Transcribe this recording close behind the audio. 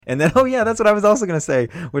And then, oh yeah, that's what I was also going to say,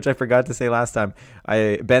 which I forgot to say last time.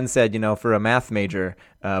 Ben said, for a math major,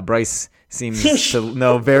 Bryce seems to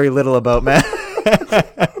know very little about math.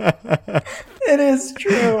 It is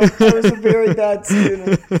true. I was a very bad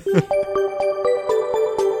student.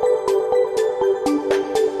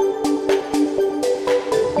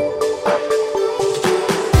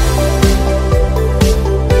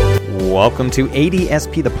 Welcome to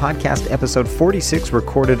ADSP, the podcast, episode 46,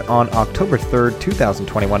 recorded on October 3rd,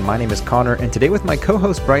 2021. My name is Connor, and today with my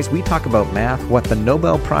co-host Bryce, we talk about math, what the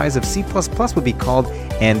Nobel Prize of C++ would be called,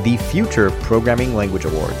 and the future Programming Language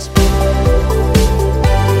Awards.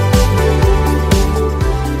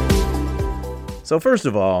 So first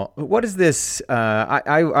of all, what is this?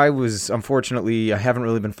 I was, unfortunately, I haven't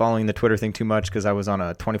really been following the Twitter thing too much because I was on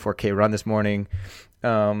a 24K run this morning,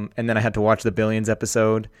 and then I had to watch the Billions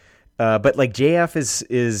episode. But like JF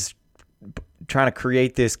is trying to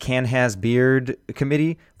create this can has beard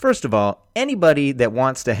committee. First of all, anybody that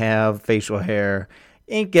wants to have facial hair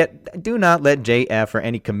do not let JF or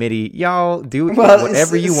any committee. Y'all do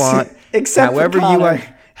whatever you want, except however for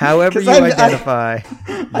Connor. However you identify.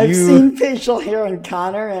 I've seen facial hair in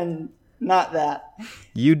Connor and not that.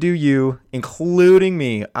 You do you, including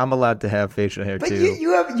me. I'm allowed to have facial hair but too.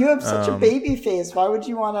 You have such a baby face. Why would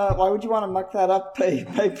you wanna muck that up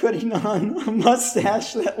by putting on a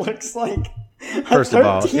mustache that looks like First of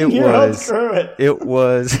all, it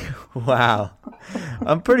was wow.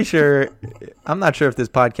 I'm not sure if this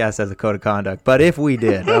podcast has a code of conduct, but if we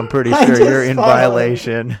did, I'm pretty sure you're in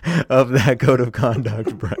violation of that code of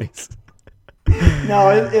conduct, Bryce.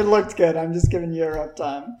 No, it looked good. I'm just giving you a rough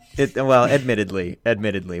time. Admittedly,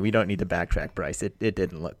 we don't need to backtrack, Bryce. It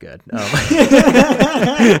didn't look good.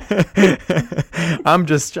 I'm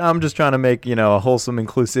just trying to make a wholesome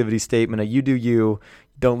inclusivity statement. You do you.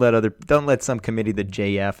 Don't let some committee that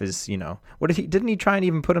JF is didn't he try and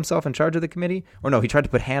even put himself in charge of the committee? Or no, he tried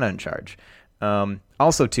to put Hannah in charge. Bryce,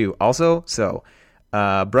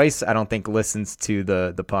 I don't think listens to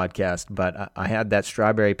the podcast, but I had that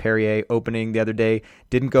strawberry Perrier opening the other day.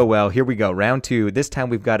 Didn't go well. Here we go. Round 2. This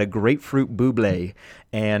time we've got a grapefruit buble,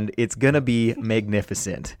 and it's going to be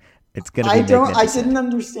magnificent. I didn't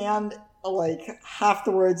understand like half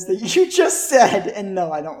the words that you just said, and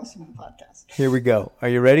no, I don't listen to the podcast. Here we go. Are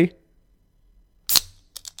you ready?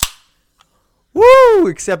 Woo!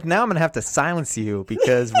 Except now I'm going to have to silence you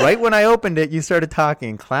because right when I opened it, you started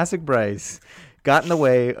talking. Classic Bryce. Got in the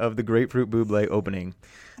way of the grapefruit buble opening.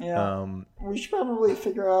 Yeah. We should probably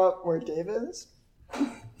figure out where Dave is.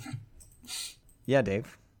 Yeah,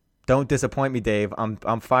 Dave. Don't disappoint me, Dave.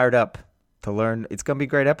 I'm fired up to learn. It's gonna be a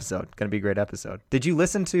great episode. Did you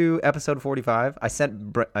listen to episode 45? I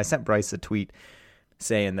sent Bryce a tweet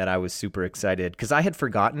saying that I was super excited because I had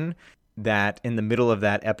forgotten that in the middle of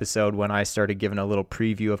that episode when I started giving a little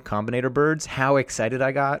preview of Combinator Birds, how excited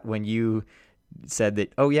I got when you said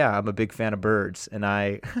that, oh yeah, I'm a big fan of birds. And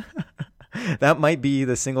that might be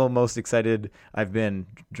the single most excited I've been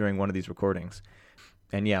during one of these recordings.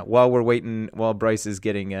 And yeah, while Bryce is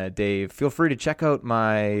getting Dave, feel free to check out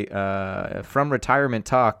my From Retirement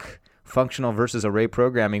Talk, Functional versus Array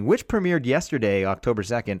Programming, which premiered yesterday, October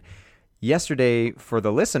 2nd. Yesterday, for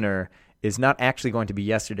the listener, is not actually going to be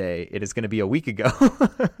yesterday. It is going to be a week ago.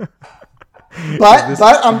 But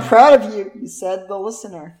I'm proud of you. You said the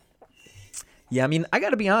listener. Yeah, I mean, I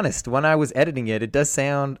got to be honest. When I was editing it, it does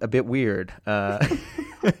sound a bit weird.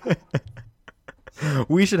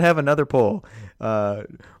 We should have another poll. Do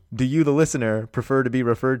you, the listener, prefer to be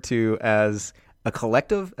referred to as a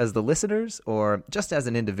collective, as the listeners, or just as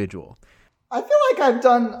an individual? I feel like I've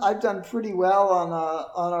done pretty well on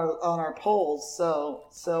our polls. So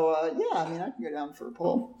yeah, I mean, I can go down for a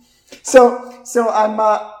poll. So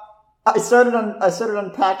I started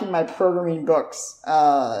unpacking my programming books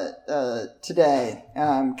today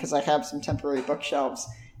because I have some temporary bookshelves,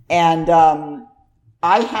 and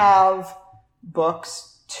I have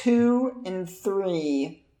books 2 and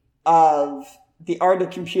 3 of The Art of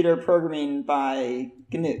Computer Programming by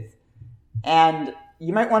Knuth. And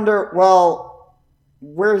you might wonder, well,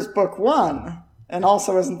 where's book 1? And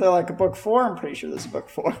also, isn't there like a book 4? I'm pretty sure there's a book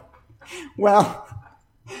 4. Well,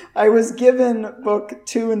 I was given book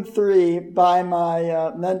 2 and 3 by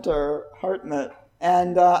my mentor, Hartmut,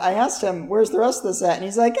 and I asked him, where's the rest of this at? And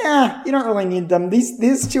he's like, you don't really need them.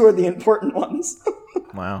 These 2 are the important ones.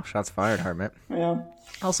 Wow, shots fired, Hartmut. Yeah.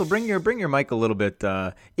 Also, bring your mic a little bit.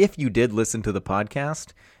 If you did listen to the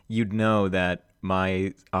podcast, you'd know that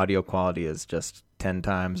my audio quality is just 10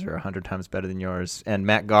 times or 100 times better than yours. And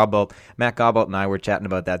Matt Gobalt and I were chatting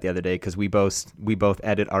about that the other day because we both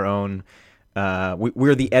edit our own.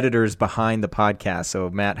 We're the editors behind the podcast. So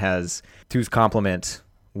Matt has, to his compliment,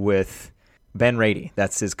 with Ben Rady.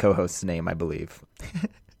 That's his co-host's name, I believe.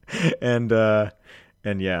 and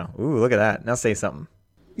yeah, ooh, look at that. Now say something.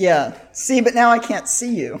 Yeah. See, but now I can't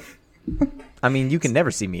see you. I mean, you can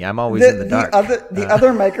never see me. I'm always in the dark. The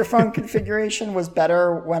other microphone configuration was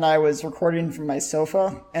better when I was recording from my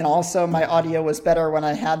sofa, and also my audio was better when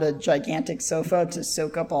I had a gigantic sofa to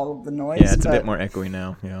soak up all of the noise. Yeah, it's a bit more echoey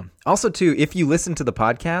now. Yeah. Also, too, if you listen to the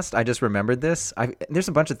podcast, I just remembered this. There's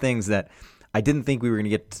a bunch of things that I didn't think we were going to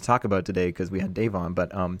get to talk about today because we had Dave on,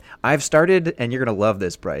 but I've started, and you're going to love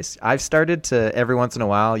this, Bryce. I've started to, every once in a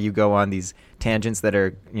while, you go on these tangents that are,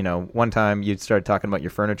 one time you started talking about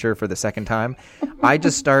your furniture for the second time. I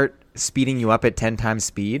just start speeding you up at 10 times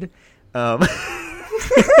speed.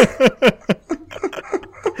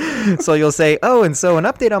 So you'll say, oh, and so an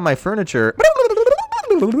update on my furniture.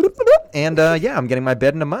 And yeah, I'm getting my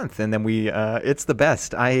bed in a month, and then it's the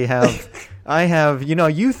best. I have,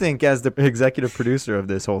 you think as the executive producer of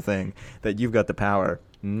this whole thing that you've got the power.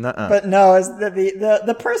 Nuh-uh. But no, as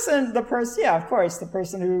the person, yeah, of course, the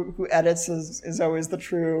person who edits is always has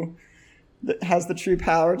the true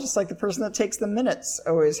power, just like the person that takes the minutes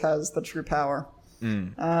always has the true power.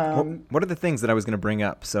 What are the things that I was going to bring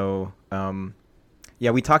up? So,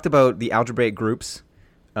 yeah, we talked about the algebraic groups.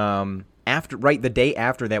 The day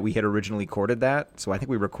after that, we had originally recorded that. So I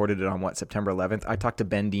think we recorded it on September 11th. I talked to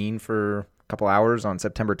Ben Dean for a couple hours on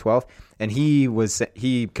September 12th, and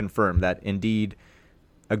he confirmed that indeed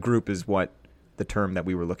a group is what the term that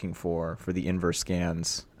we were looking for the inverse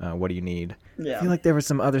scans. What do you need? Yeah. I feel like there was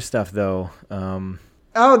some other stuff though.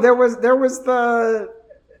 There was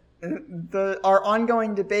our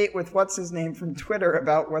ongoing debate with what's his name from Twitter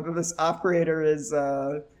about whether this operator is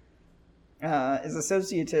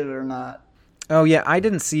associated or not. Oh yeah, I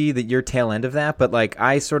didn't see your tail end of that, but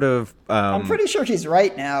I sort of. I'm pretty sure he's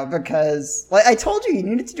right now because, I told you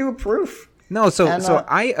needed to do a proof. No, so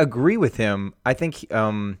I agree with him. I think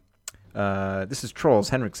this is Trolls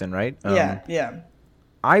Henriksen, right? Yeah.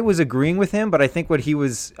 I was agreeing with him, but I think he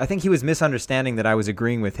was misunderstanding that I was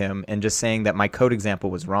agreeing with him and just saying that my code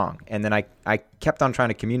example was wrong. And then I kept on trying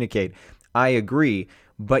to communicate. I agree,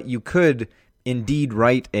 but you could indeed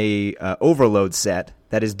write a overload set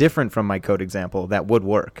that is different from my code example that would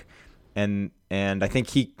work. And I think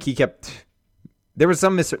he kept. There was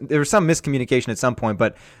some miscommunication at some point,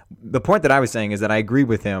 but the point that I was saying is that I agree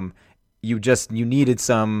with him. You needed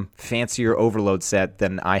some fancier overload set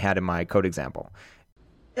than I had in my code example.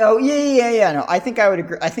 Oh yeah. No, I think I would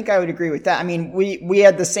agree with that. I mean, we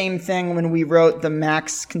had the same thing when we wrote the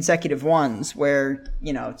max consecutive ones, where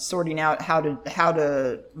sorting out how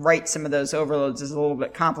to write some of those overloads is a little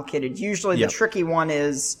bit complicated. Usually, the tricky one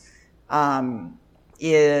is the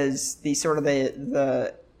sort of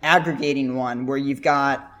the aggregating one, where you've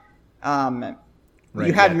got you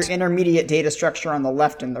have your intermediate data structure on the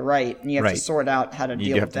left and the right, and you have to sort out how to deal with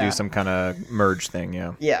that. You have to do some kind of merge thing,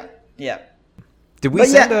 yeah. Yeah. Did we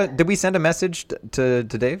send a message to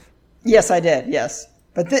Dave? Yes, I did. Yes,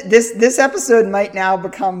 but this episode might now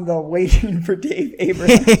become the waiting for Dave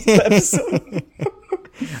Abrahams episode.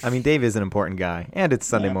 I mean, Dave is an important guy, and it's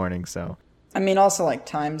Sunday morning, so. I mean, also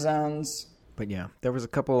time zones. But yeah, there was a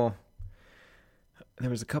couple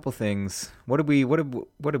things. What did we?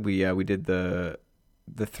 We did the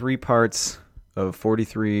 3 parts of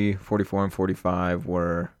 43, 44, and 45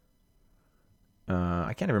 were.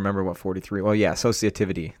 I can't even remember what 43. Well, yeah, the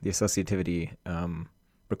associativity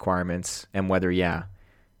requirements, and whether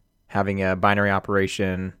having a binary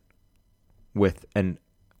operation with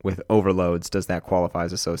overloads, does that qualify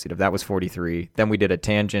as associative? That was 43. Then we did a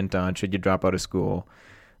tangent on should you drop out of school.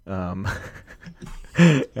 And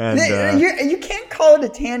you can't call it a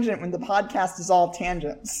tangent when the podcast is all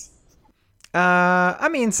tangents. I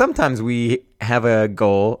mean, sometimes we have a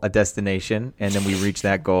goal, a destination, and then we reach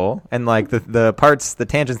that goal. And the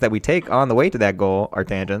tangents that we take on the way to that goal are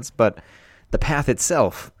tangents, but the path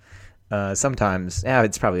itself, sometimes,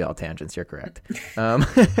 it's probably all tangents. You're correct. And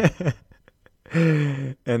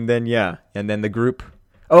then the group.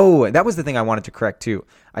 Oh, that was the thing I wanted to correct too.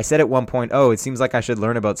 I said at one point, it seems like I should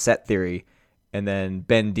learn about set theory. And then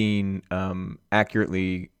Ben Dean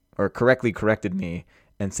accurately or correctly corrected me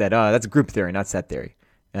and said, that's group theory, not set theory.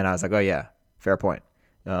 And I was like, oh, yeah, fair point.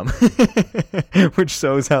 Which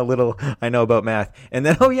shows how little I know about math. And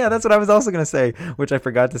then, that's what I was also going to say, which I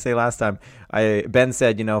forgot to say last time. Ben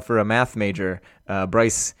said, for a math major,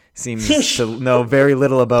 Bryce seems to know very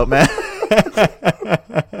little about math.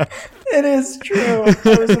 It is true. I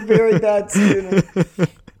was a very bad student.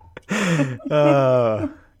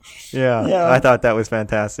 Yeah, I thought that was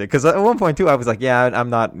fantastic. Because at one point too, I was like, "Yeah, I'm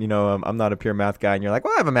not, I'm not a pure math guy." And you're like,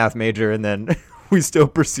 "Well, I have a math major." And then we still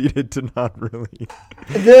proceeded to not really.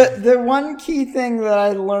 The one key thing that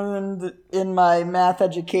I learned in my math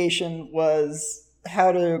education was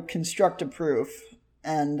how to construct a proof,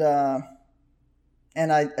 and I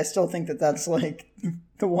still think that that's like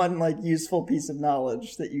the one like useful piece of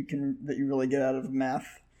knowledge that you really get out of a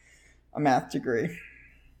math degree.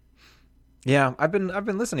 Yeah, I've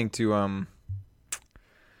been listening to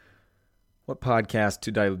what podcast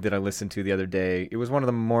did I listen to the other day? It was one of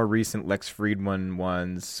the more recent Lex Friedman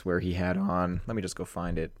ones where he had on. Let me just go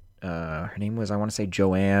find it. Her name was, I want to say,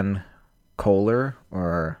 Joanne Kohler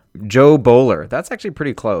or Joe Bowler. That's actually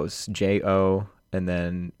pretty close. J-O and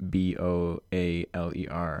then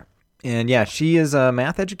B-O-A-L-E-R. And yeah, she is a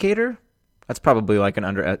math educator. That's probably like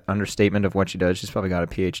an understatement of what she does. She's probably got a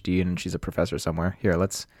PhD and she's a professor somewhere. Here,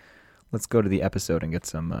 let's go to the episode and get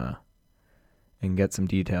some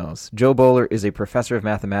details. Joe Bowler is a professor of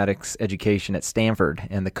mathematics education at Stanford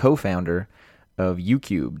and the co-founder of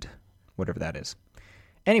UCubed, whatever that is.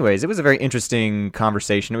 Anyways, it was a very interesting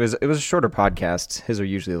conversation. It was a shorter podcast. His are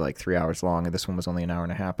usually like 3 hours long, and this one was only an hour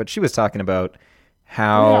and a half. But she was talking about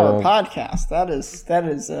how 3 hour podcast. That is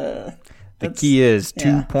the key is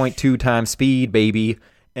 2.2 times speed, baby,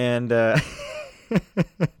 and and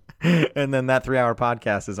then that 3 hour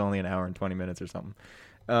podcast is only an hour and 20 minutes or something.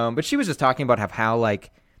 But she was just talking about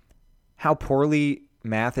how poorly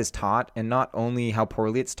math is taught, and not only how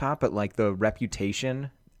poorly it's taught, but like the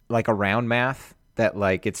reputation like around math, that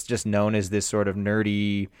like it's just known as this sort of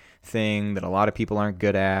nerdy thing that a lot of people aren't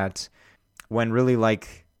good at, when really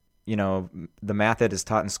like, you know, the math that is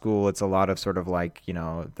taught in school, it's a lot of sort of like, you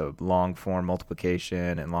know, the long form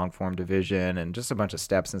multiplication and long form division and just a bunch of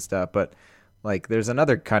steps and stuff. But like there's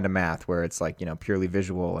another kind of math where it's like, you know, purely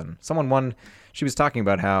visual. And she was talking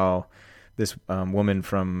about how this woman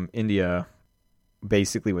from India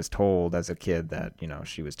basically was told as a kid that, you know,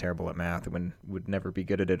 she was terrible at math and would never be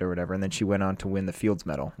good at it or whatever. And then she went on to win the Fields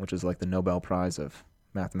Medal, which is like the Nobel Prize of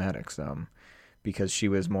mathematics, because she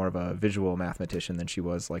was more of a visual mathematician than she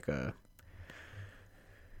was like a...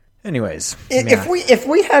 Anyways. If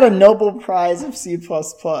we had a Nobel Prize of C++,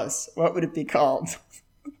 what would it be called?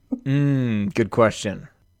 Good question.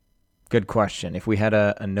 Good question. If we had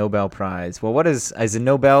a Nobel Prize, well, what is a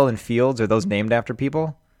Nobel and Fields? Are those named after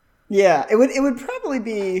people? Yeah, it would probably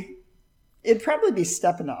be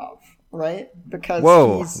Stepanov, right?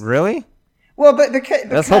 Because really? Well, but because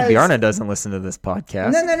let's hope Bjarne doesn't listen to this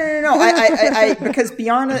podcast. No. I because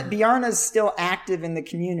Bjarne is still active in the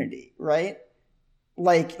community, right?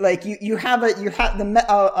 Like you have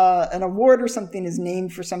an award or something is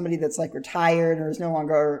named for somebody that's like retired or is no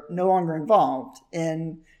longer involved.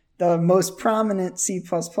 And the most prominent C++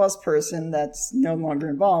 person that's no longer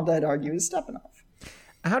involved, I'd argue, is Stepanov.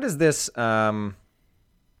 How does this? I'm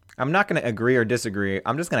not going to agree or disagree.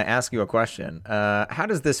 I'm just going to ask you a question. How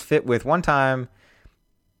does this fit with one time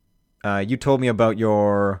you told me about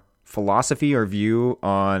your philosophy or view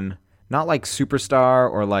on not like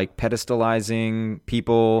superstar or like pedestalizing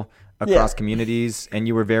people across communities, and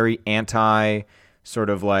you were very anti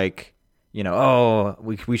sort of like, you know,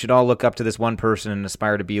 we should all look up to this one person and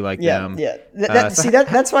aspire to be like them. Yeah.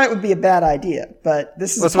 That's why it would be a bad idea. But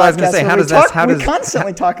this is what I was going to say. We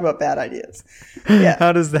constantly talk about bad ideas. Yeah.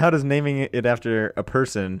 How does naming it after a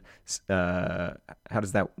person? How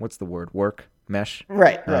does that? What's the word? Work? Mesh?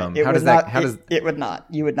 Right. It would not.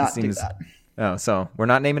 You would not do that. Oh, so we're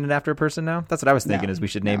not naming it after a person now? That's what I was thinking. Is we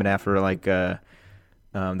should name it after like the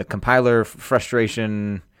compiler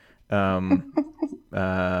frustration.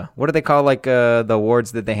 What do they call like the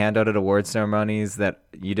awards that they hand out at award ceremonies that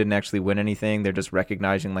you didn't actually win anything? They're just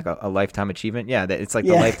recognizing like a lifetime achievement. Yeah, it's like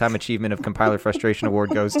the lifetime achievement of compiler frustration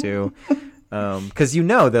award goes to, because you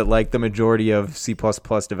know that like the majority of C++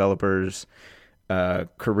 developers'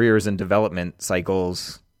 careers and development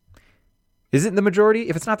cycles. Is it the majority?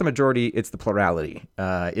 If it's not the majority, it's the plurality.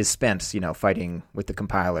 Is spent, you know, fighting with the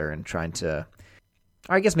compiler and trying to.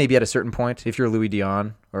 I guess maybe at a certain point, if you're Louis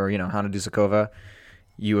Dion or, you know, Hanna Dusakova,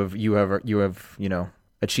 you have you know,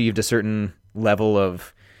 achieved a certain level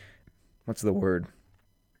of, what's the word?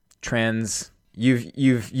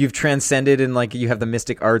 You've transcended, and like you have the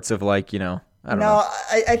mystic arts of like, you know, I don't know.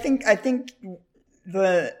 I think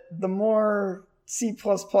the more C++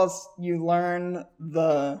 you learn,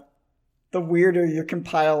 the weirder your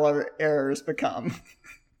compiler errors become.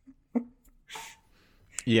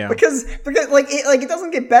 Yeah. Because like it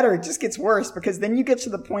doesn't get better, it just gets worse, because then you get to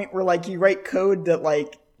the point where like you write code that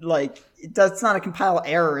like it's not a compile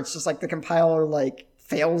error, it's just like the compiler like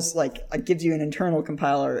fails, like it gives you an internal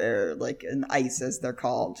compiler error, like an ICE as they're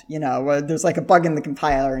called, you know, where there's like a bug in the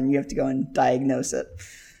compiler and you have to go and diagnose it.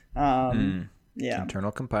 Yeah.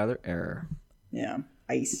 Internal compiler error. Yeah.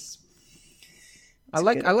 Ice. I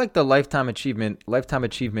like the lifetime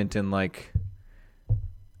achievement in like,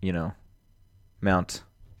 Mount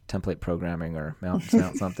template programming or Mount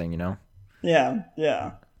something, Yeah.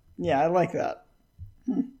 I like that.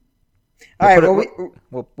 All right.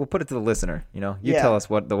 We'll put it to the listener. You Yeah. tell us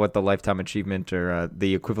what the lifetime achievement or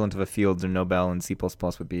the equivalent of a Fields or Nobel in C++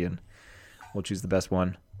 would be, and we'll choose the best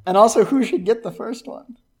one. And also, who should get the first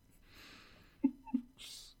one?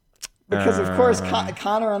 Because, of course,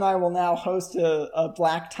 Connor and I will now host a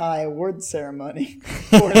black tie award ceremony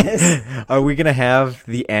for this. Are we going to have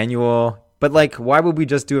the annual... But, like, why would we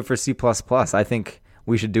just do it for C++? I think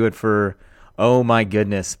we should do it for... Oh, my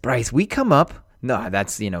goodness. Bryce, we come up... No,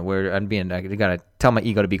 that's, I got to tell my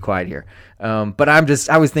ego to be quiet here. But I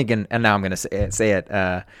was thinking, and now I'm going to say it.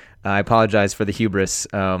 I apologize for the hubris.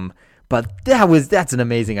 But that's an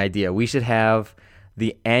amazing idea. We should have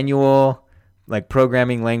the annual... like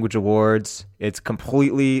programming language awards. It's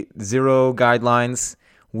completely zero guidelines.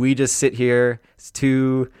 We just sit here,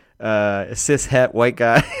 two cishet white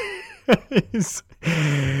guys,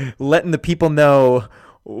 letting the people know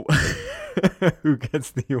who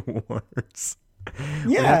gets the awards.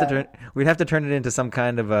 Yeah, we'd have to turn it into some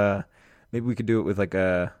kind of a. Maybe we could do it with like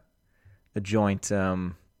a joint.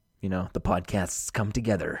 The podcasts come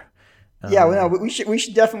together. We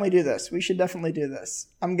should definitely do this.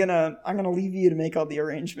 I'm gonna leave you to make all the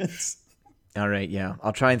arrangements. All right, yeah.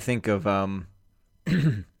 I'll try and think of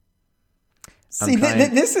See,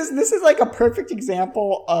 this is like a perfect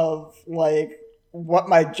example of like what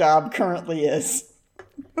my job currently is.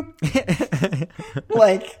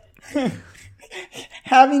 Like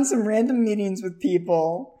having some random meetings with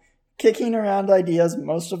people, kicking around ideas,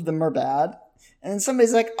 most of them are bad. And then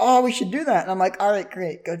somebody's like, "Oh, we should do that." And I'm like, "All right,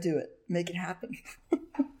 great. Go do it. Make it happen."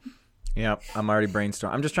 Yeah, I'm already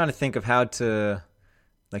brainstorming. I'm just trying to think of how to,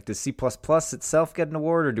 like, does C++ itself get an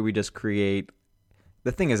award, or do we just create...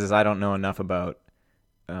 The thing is I don't know enough about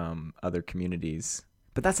other communities.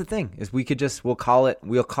 But that's the thing, is we'll call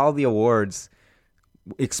the awards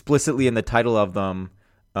explicitly in the title of them,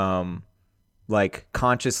 like,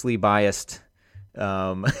 consciously biased,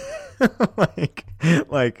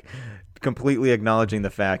 like completely acknowledging the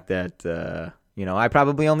fact that, I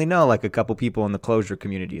probably only know like a couple people in the Clojure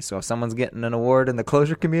community. So if someone's getting an award in the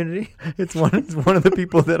Clojure community, it's one of the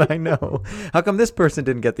people that I know. How come this person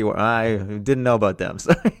didn't get the award? I didn't know about them.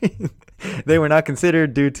 So they were not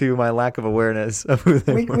considered due to my lack of awareness of who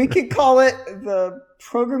they were. We could call it the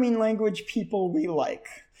programming language people we like.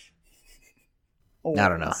 Awards. I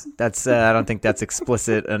don't know. That's I don't think that's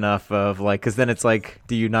explicit enough of like, because then it's like,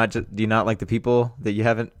 do you not like the people that you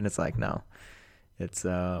haven't? And it's like, no. It's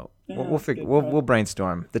we'll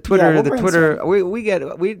brainstorm. The Twitter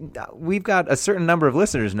we've got a certain number of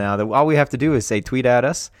listeners now that all we have to do is say tweet at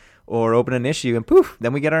us or open an issue and poof,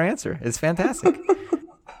 then we get our answer. It's fantastic.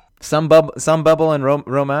 Some Bubble and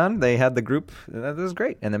Roman, they had the group. That was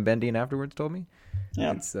great. And then Ben Dean afterwards told me.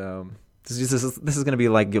 Yeah. It's this is going to be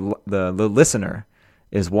like the listener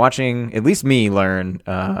is watching at least me learn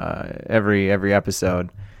every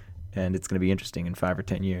episode, and it's going to be interesting in 5 or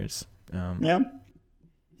 10 years. Yeah.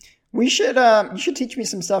 You should teach me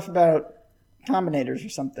some stuff about combinators or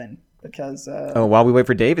something, because while we wait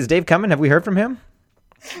for Dave, is Dave coming? Have we heard from him?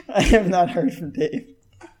 I have not heard from Dave.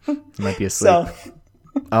 He might be asleep.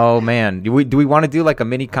 Oh man, do we want to do like a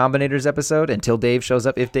mini combinators episode until Dave shows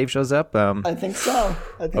up? If Dave shows up, I think so.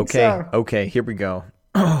 Okay, here we go.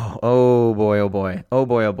 Oh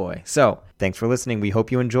boy. So thanks for listening. We hope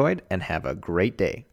you enjoyed, and have a great day.